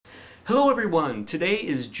Hello everyone! Today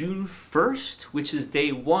is June 1st, which is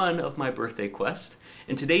day 1 of my birthday quest,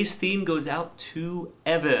 and today's theme goes out to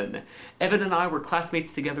Evan. Evan and I were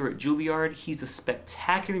classmates together at Juilliard. He's a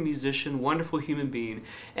spectacular musician, wonderful human being,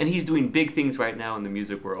 and he's doing big things right now in the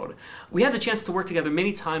music world. We had the chance to work together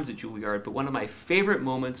many times at Juilliard, but one of my favorite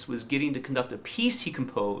moments was getting to conduct a piece he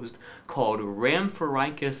composed called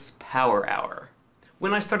Rimsky-Korsakov Power Hour.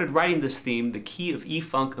 When I started writing this theme, the key of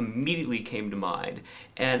E-funk immediately came to mind,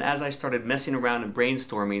 and as I started messing around and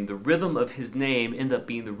brainstorming, the rhythm of his name ended up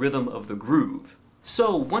being the rhythm of the groove.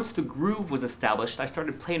 So once the groove was established, I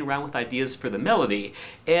started playing around with ideas for the melody,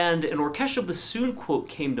 and an orchestral bassoon quote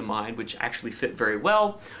came to mind which actually fit very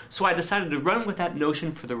well, so I decided to run with that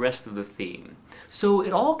notion for the rest of the theme. So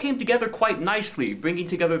it all came together quite nicely, bringing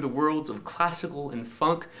together the worlds of classical and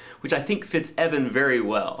funk, which I think fits Evan very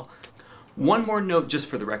well. One more note just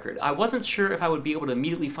for the record. I wasn't sure if I would be able to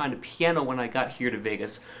immediately find a piano when I got here to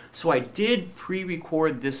Vegas, so I did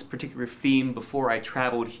pre-record this particular theme before I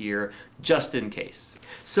traveled here, just in case.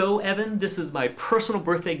 So Evan, this is my personal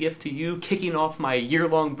birthday gift to you, kicking off my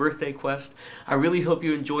year-long birthday quest. I really hope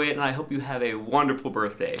you enjoy it, and I hope you have a wonderful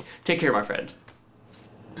birthday. Take care, my friend.